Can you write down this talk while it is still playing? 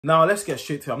Now, let's get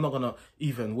straight to it. I'm not going to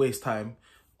even waste time.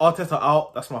 Arteta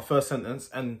out. That's my first sentence.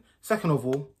 And second of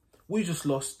all, we just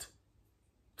lost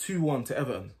 2-1 to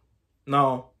Everton.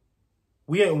 Now,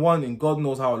 we ain't won in God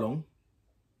knows how long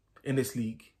in this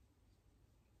league.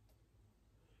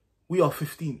 We are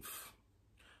 15th.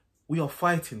 We are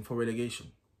fighting for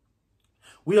relegation.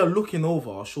 We are looking over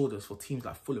our shoulders for teams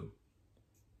like Fulham,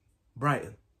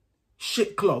 Brighton.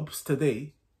 Shit clubs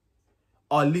today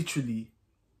are literally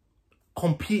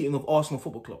competing with Arsenal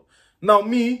Football Club. Now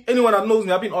me, anyone that knows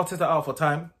me, I've been Arteta out for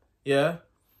time, yeah.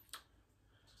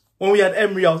 When we had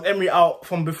Emery, I was Emery out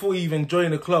from before he even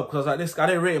joined the club because I was like, this guy, I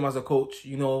didn't rate him as a coach.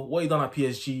 You know, what he done at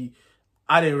PSG,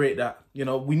 I didn't rate that. You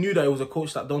know, we knew that he was a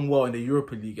coach that done well in the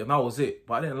Europa League and that was it.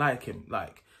 But I didn't like him.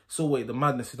 Like, so wait, the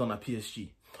madness he done at PSG.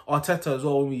 Arteta as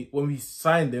well, when we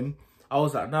signed him, I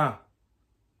was like, nah.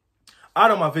 I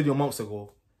done my video months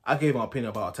ago. I gave my opinion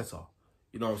about Arteta.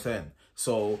 You know what I'm saying?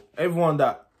 So, everyone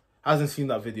that hasn't seen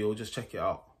that video, just check it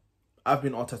out. I've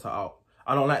been Arteta out.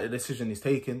 I don't like the decision he's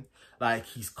taken. Like,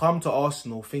 he's come to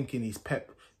Arsenal thinking he's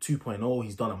Pep 2.0.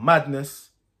 He's done a madness.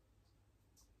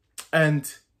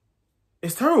 And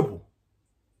it's terrible.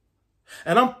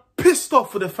 And I'm pissed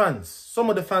off for the fans. Some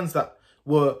of the fans that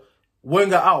were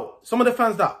Wenger out. Some of the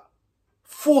fans that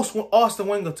forced Arsene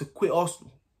Wenger to quit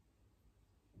Arsenal.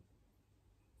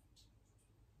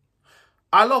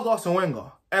 I love Arsene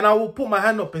Wenger. And I will put my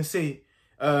hand up and say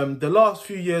the last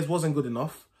few years wasn't good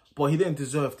enough. But he didn't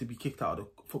deserve to be kicked out of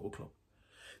the football club.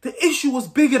 The issue was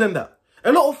bigger than that.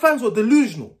 A lot of fans were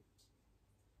delusional.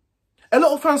 A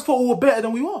lot of fans thought we were better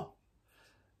than we were.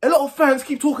 A lot of fans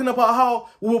keep talking about how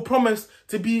we were promised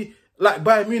to be like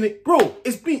Bayern Munich. Bro,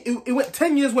 it went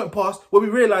 10 years went past where we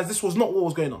realised this was not what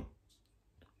was going on.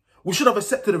 We should have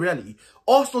accepted the reality.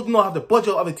 Arsenal do not have the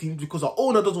budget of other teams because our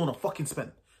owner doesn't want to fucking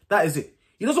spend. That is it.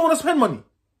 He doesn't want to spend money.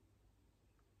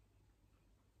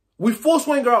 We forced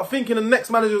Wenger out thinking the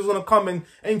next manager was going to come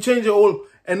and change it all.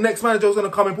 And next manager was going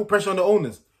to come and put pressure on the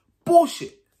owners.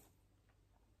 Bullshit.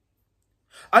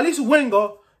 At least Wenger,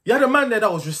 you had a man there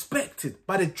that was respected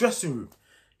by the dressing room.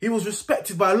 He was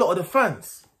respected by a lot of the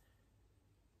fans.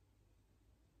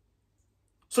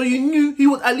 So you knew he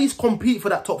would at least compete for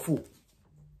that top 4.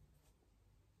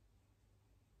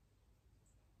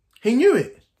 He knew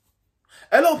it.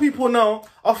 A lot of people now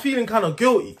are feeling kind of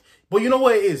guilty. But you know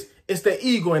what it is? It's the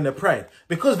ego and the pride.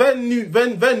 Because Ven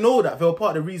know that they were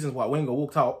part of the reasons why Wenger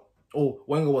walked out, or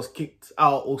Wenger was kicked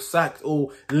out, or sacked,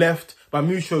 or left by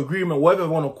mutual agreement, whatever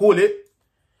you want to call it.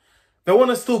 They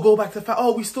want to still go back to the fact,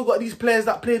 oh, we still got these players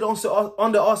that played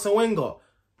under Arsene Wenger.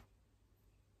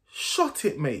 Shut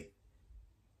it, mate.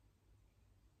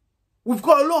 We've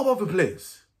got a lot of other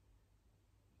players.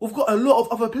 We've got a lot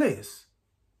of other players.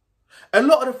 A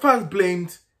lot of the fans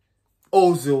blamed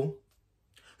Ozil,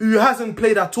 who hasn't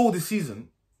played at all this season.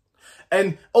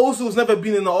 And Ozil's never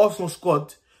been in the Arsenal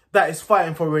squad that is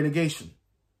fighting for relegation.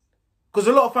 Because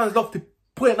a lot of fans love to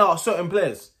point out certain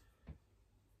players.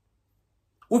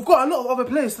 We've got a lot of other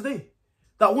players today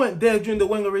that weren't there during the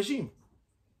Wenger regime.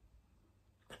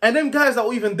 And them guys that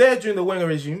were even there during the Wenger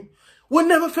regime were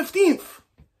never 15th.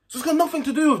 So it's got nothing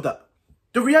to do with that.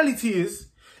 The reality is,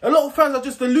 a lot of fans are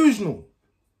just delusional.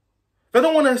 They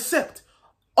don't want to accept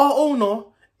our owner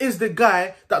is the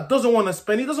guy that doesn't want to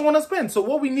spend. He doesn't want to spend. So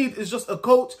what we need is just a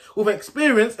coach with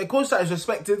experience, a coach that is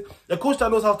respected, a coach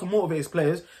that knows how to motivate his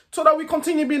players, so that we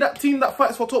continue being that team that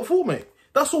fights for top 4, mate.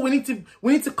 That's what we need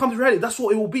to come to reality. That's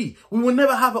what it will be. We will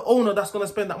never have an owner that's going to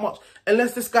spend that much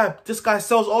unless this guy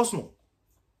sells Arsenal,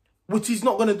 which he's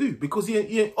not going to do because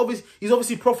he's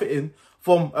obviously profiting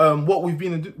from what we've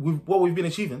been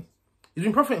achieving. He's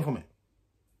been profiting from it.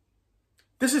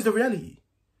 This is the reality.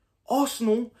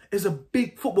 Arsenal is a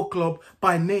big football club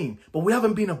by name, but we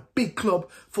haven't been a big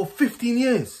club for 15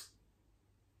 years.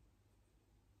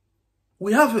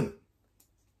 We haven't.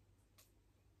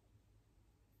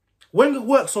 Wenger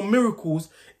works on miracles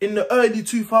in the early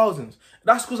 2000s.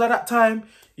 That's because at that time,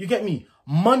 you get me,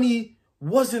 money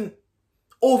wasn't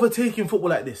overtaking football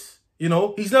like this. You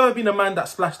know, he's never been a man that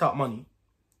splashed out money,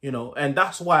 you know, and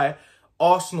that's why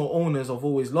Arsenal owners have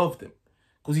always loved him.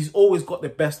 Because he's always got the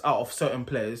best out of certain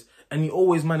players, and he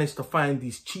always managed to find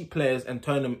these cheap players and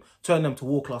turn them to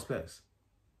world-class players.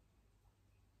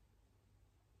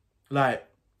 Like,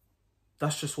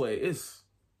 that's just what it is,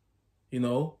 you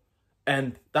know?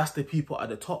 And that's the people at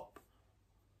the top.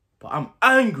 But I'm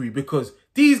angry because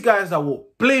these guys that were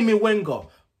blaming Wenger,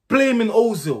 blaming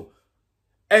Ozil,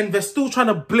 and they're still trying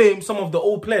to blame some of the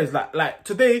old players. Like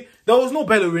today, there was no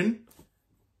Bellerin.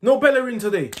 No Bellerin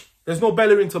today. There's no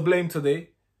Bellerin to blame today.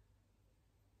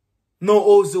 No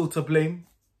Ozil to blame.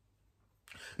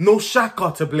 No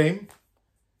Xhaka to blame.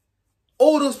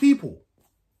 All those people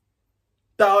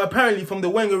that are apparently from the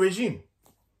Wenger regime,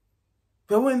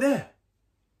 they weren't there.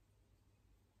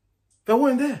 They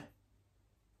weren't there.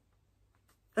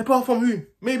 Apart from who?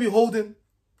 Maybe Holden.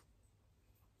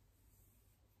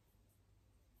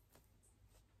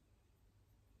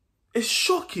 It's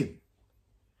shocking.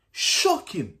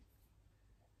 Shocking.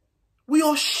 We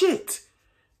are shit.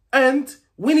 And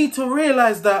we need to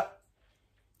realise that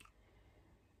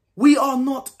we are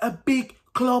not a big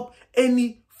club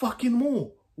any fucking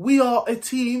more. We are a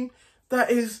team that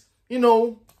is, you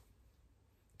know,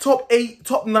 top 8,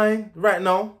 top 9 right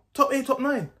now. Top 8, top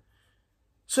 9.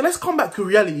 So let's come back to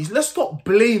realities. Let's stop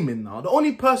blaming now. The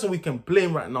only person we can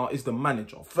blame right now is the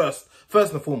manager. First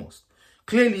and foremost.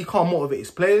 Clearly, he can't motivate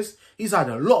his players. He's had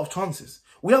a lot of chances.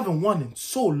 We haven't won in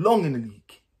so long in the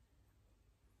league.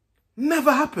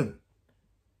 Never happened.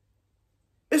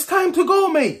 It's time to go,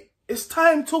 mate. It's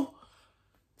time to,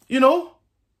 you know,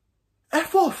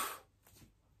 F off.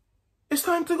 It's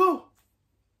time to go.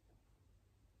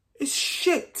 It's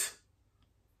shit.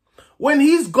 When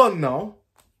he's gone now,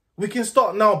 we can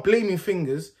start now blaming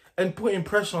fingers and putting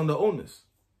pressure on the owners.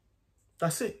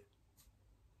 That's it.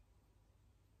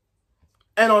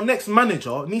 And our next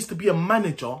manager needs to be a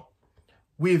manager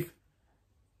with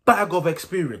bag of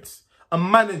experience. A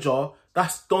manager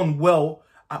that's done well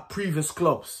at previous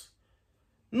clubs.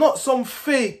 Not some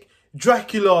fake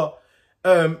Dracula,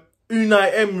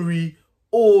 Unai Emery,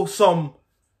 or some,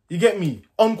 you get me,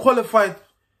 unqualified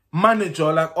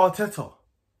manager like Arteta,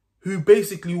 who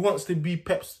basically wants to be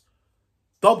Pep's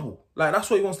double. Like, that's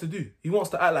what he wants to do. He wants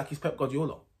to act like he's Pep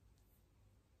Guardiola.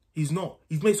 He's not.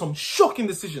 He's made some shocking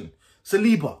decisions.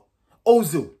 Saliba,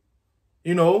 Ozil,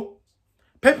 you know,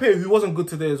 Pepe, who wasn't good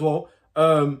today as well.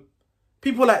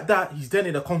 People like that, he's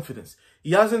dented the confidence.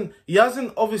 He hasn't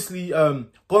obviously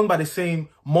gone by the same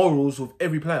morals with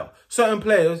every player. Certain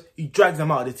players, he drags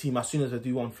them out of the team as soon as they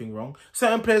do one thing wrong.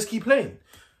 Certain players keep playing.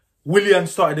 Willian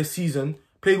started this season,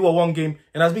 played well one game,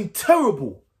 and has been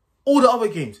terrible all the other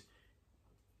games.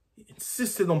 He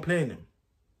insisted on playing him.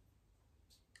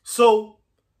 So,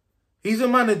 he's a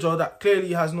manager that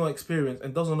clearly has no experience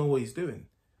and doesn't know what he's doing.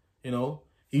 You know,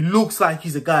 he looks like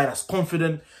he's a guy that's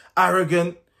confident,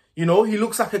 arrogant. You know, he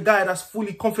looks like a guy that's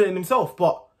fully confident in himself.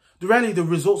 But the reality, the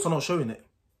results are not showing it.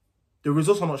 The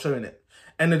results are not showing it.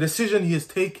 And the decision he has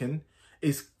taken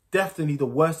is definitely the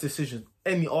worst decision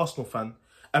any Arsenal fan,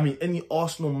 any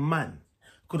Arsenal man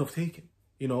could have taken.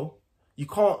 You know, you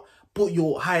can't put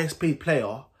your highest paid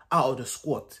player out of the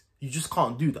squad. You just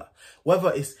can't do that.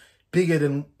 Whether it's bigger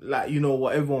than, like, you know,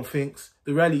 what everyone thinks,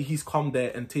 the reality, he's come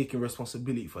there and taken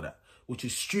responsibility for that, which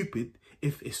is stupid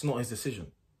if it's not his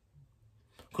decision.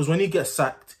 Because when he gets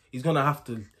sacked, he's going to have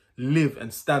to live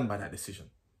and stand by that decision,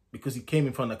 because he came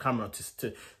in front of the camera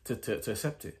to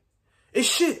accept it. It's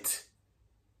shit.